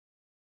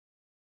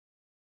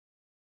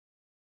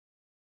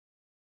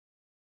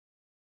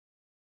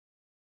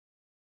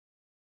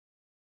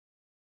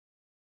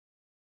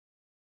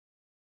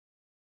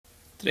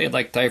Today I'd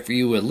like to tie for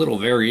you a little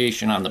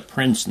variation on the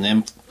Prince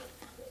Nymph,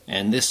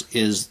 and this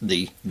is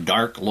the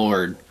Dark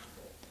Lord.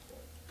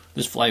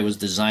 This fly was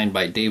designed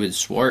by David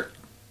Swart,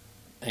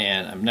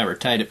 and I've never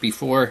tied it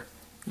before.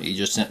 He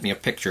just sent me a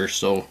picture,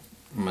 so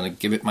I'm going to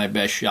give it my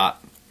best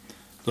shot.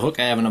 The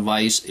hook I have in a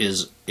vise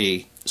is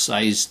a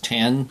size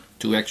 10,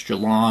 2 extra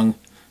long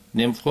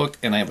nymph hook,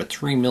 and I have a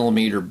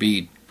 3mm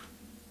bead.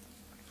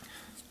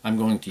 I'm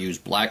going to use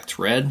black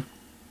thread.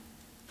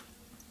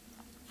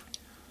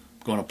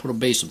 I'm going to put a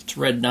base of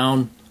thread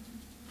down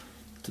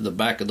to the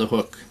back of the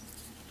hook.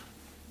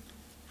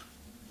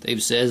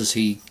 Dave says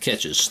he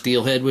catches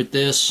steelhead with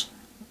this.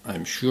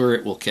 I'm sure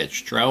it will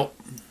catch trout.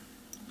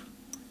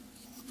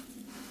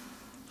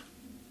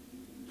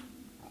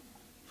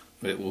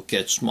 It will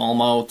catch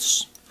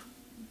smallmouths.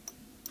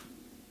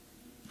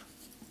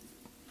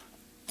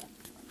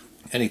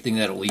 Anything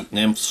that'll eat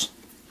nymphs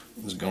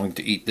is going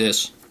to eat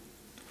this.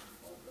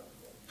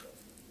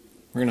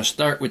 We're going to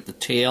start with the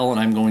tail, and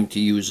I'm going to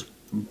use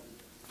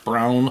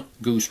brown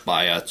goose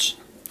biots.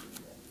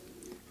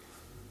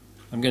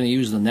 I'm going to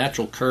use the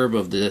natural curve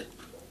of the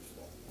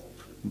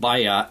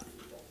biot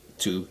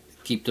to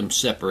keep them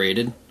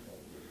separated,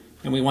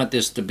 and we want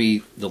this to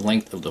be the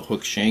length of the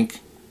hook shank.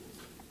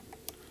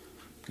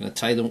 I'm going to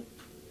tie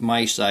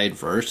my side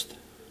first.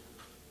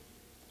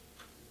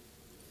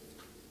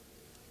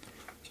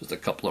 Just a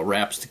couple of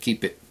wraps to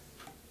keep it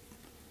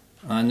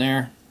on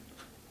there.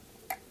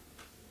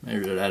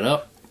 Measure that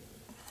up.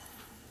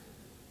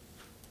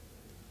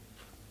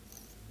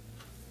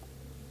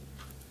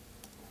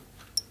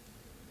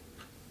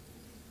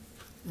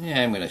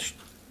 Yeah, I'm going to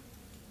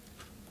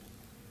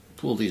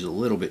pull these a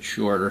little bit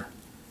shorter.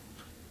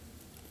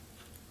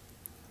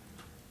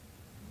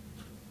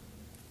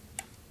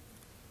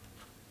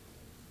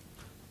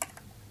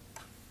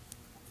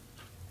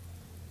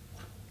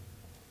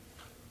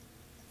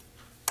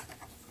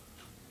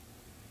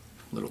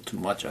 A little too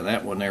much on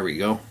that one. There we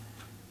go.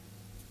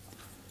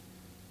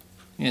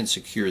 And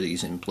secure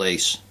these in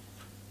place.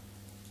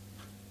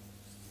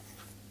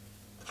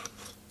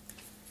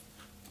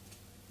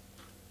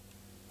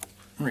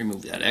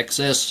 Remove that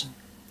excess.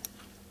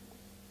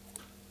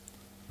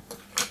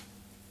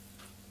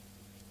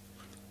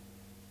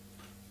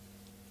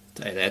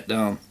 Tie that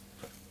down.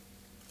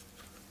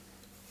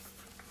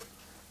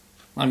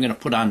 I'm going to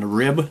put on the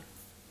rib.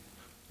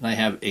 I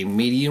have a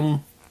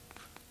medium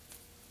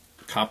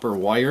copper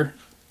wire.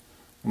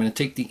 I'm going to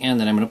take the end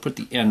and I'm going to put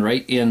the end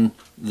right in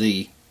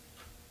the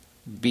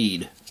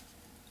bead.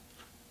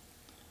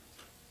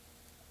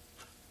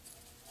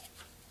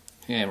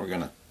 And we're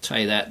going to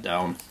tie that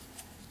down.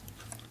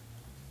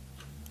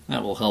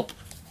 That will help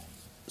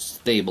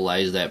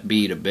stabilize that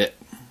bead a bit.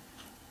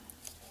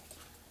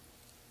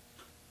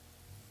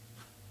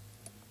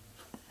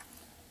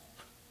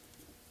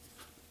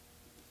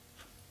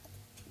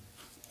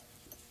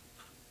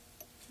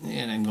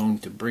 And I'm going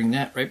to bring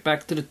that right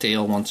back to the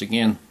tail once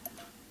again.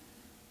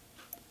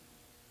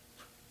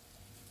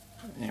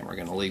 And we're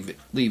going to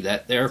leave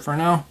that there for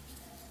now.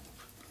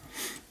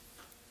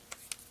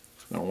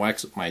 I'm going to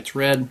wax up my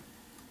thread.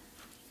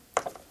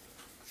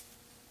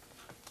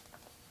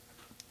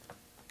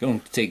 Going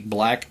to take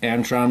black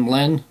Antron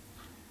blend.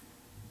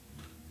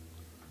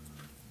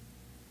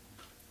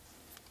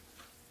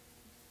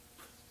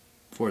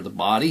 For the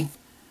body.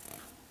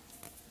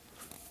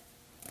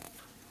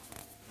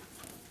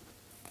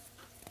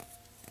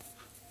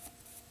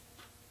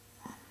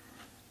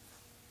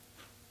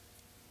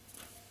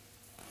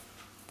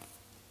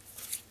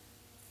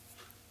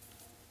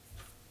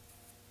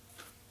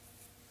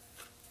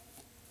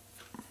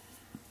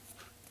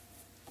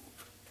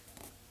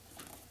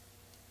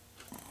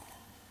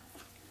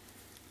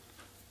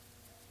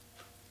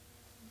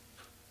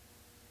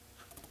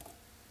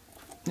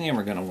 And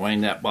we're going to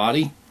wind that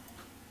body.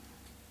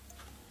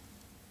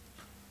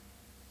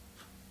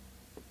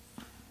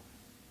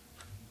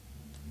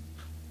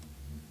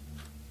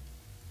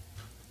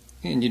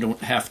 And you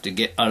don't have to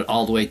get out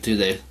all the way to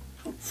the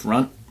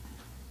front.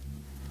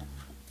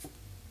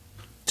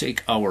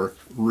 Take our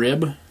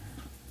rib,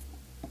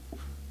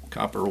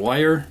 copper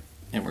wire,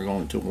 and we're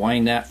going to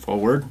wind that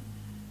forward.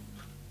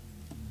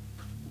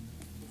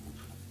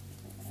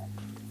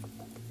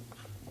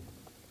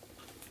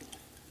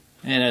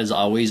 And as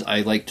always,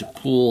 I like to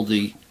pull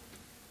the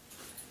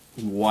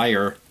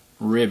wire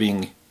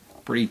ribbing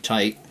pretty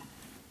tight.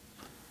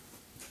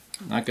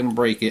 Not going to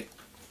break it.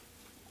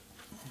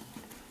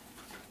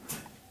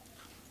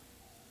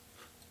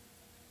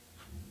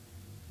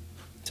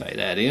 Tie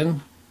that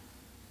in.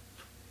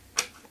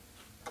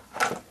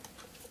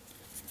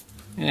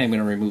 And I'm going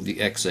to remove the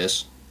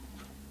excess.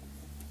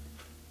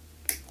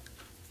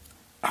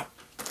 I'm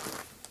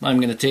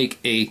going to take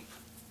a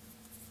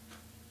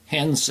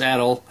hen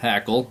saddle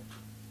hackle.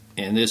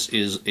 And this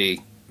is a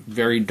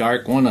very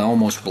dark one,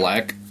 almost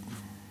black.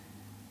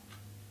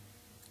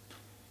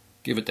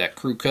 Give it that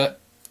crew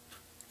cut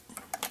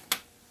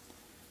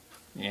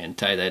and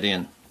tie that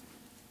in.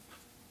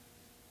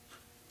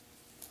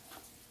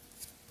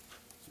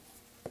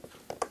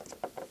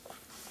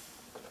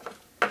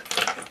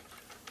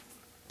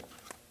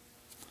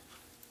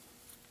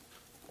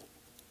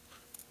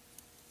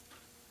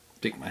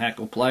 Take my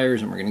hackle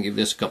pliers and we're going to give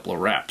this a couple of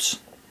wraps.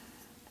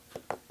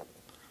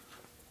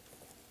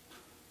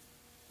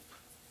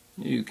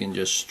 You can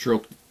just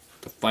stroke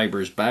the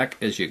fibers back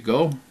as you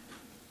go.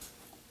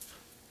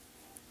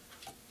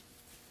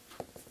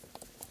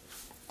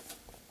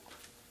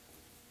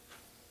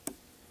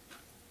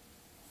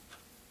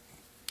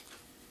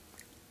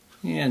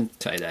 And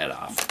tie that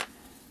off.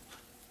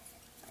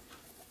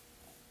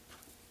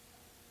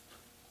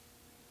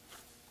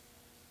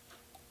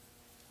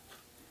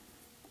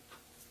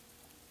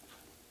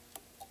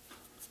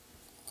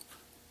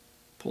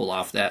 Pull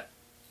off that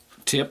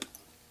tip.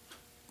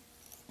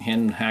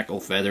 Hen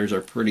hackle feathers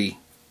are pretty,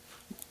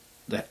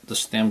 the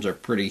stems are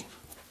pretty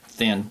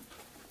thin.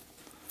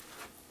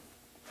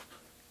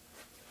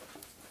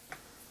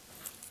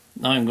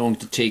 Now I'm going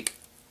to take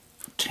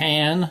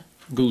tan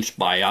goose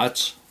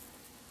biots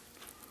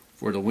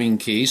for the wing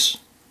case,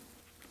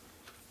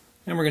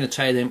 and we're going to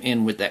tie them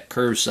in with that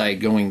curved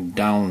side going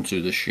down to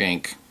the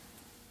shank.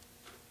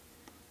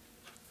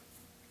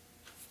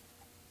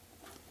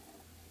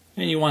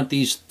 And you want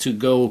these to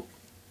go,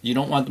 you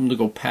don't want them to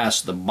go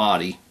past the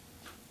body.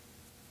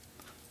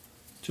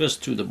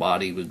 Just to the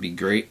body would be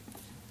great.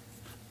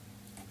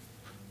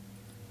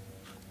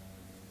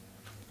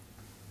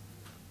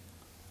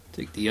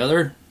 Take the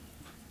other.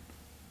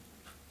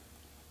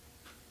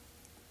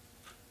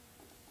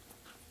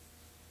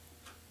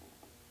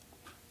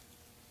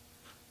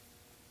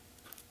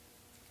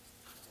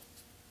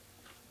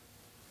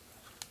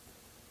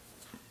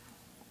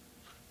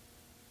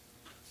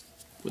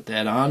 Put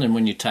that on, and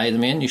when you tie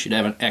them in, you should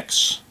have an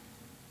X.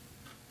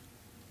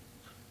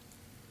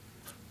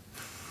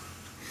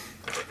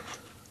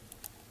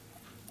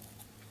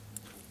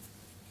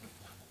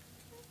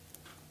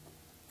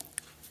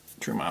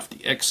 Trim off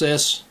the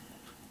excess.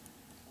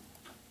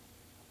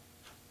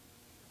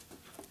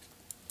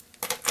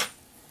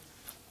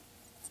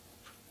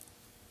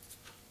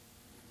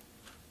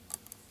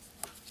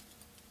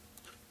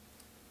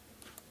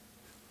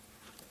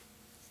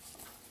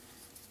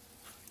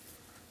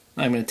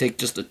 I'm going to take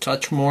just a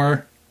touch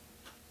more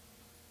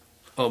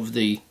of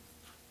the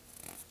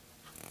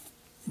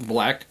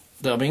black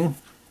dubbing.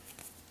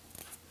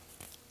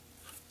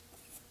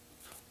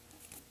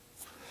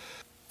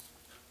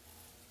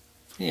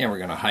 And we're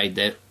going to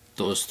hide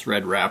those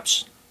thread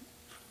wraps.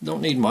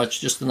 Don't need much,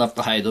 just enough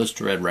to hide those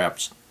thread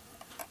wraps.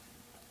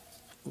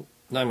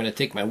 Now I'm going to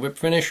take my whip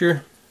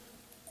finisher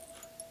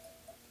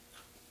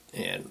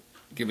and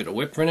give it a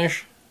whip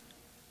finish.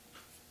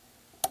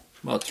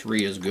 About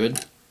 3 is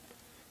good.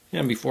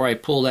 And before I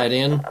pull that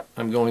in,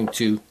 I'm going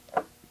to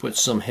put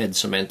some head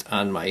cement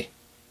on my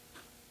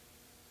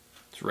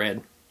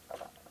thread.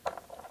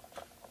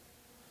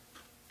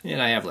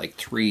 And I have like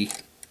three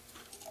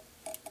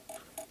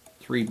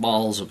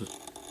balls of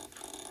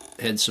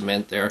head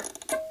cement there.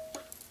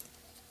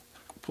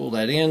 Pull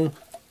that in,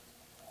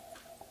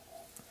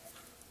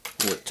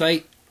 pull it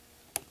tight,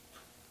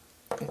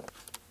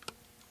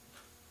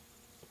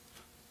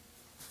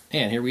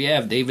 and here we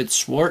have David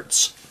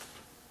Swart's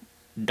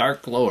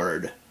Dark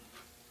Lord.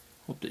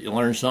 Hope that you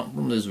learned something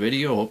from this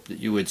video. Hope that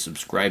you would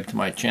subscribe to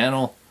my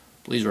channel.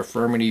 Please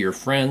refer me to your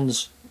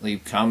friends.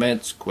 Leave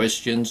comments,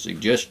 questions,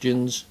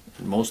 suggestions.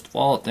 And most of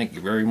all, thank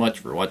you very much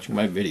for watching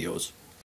my videos.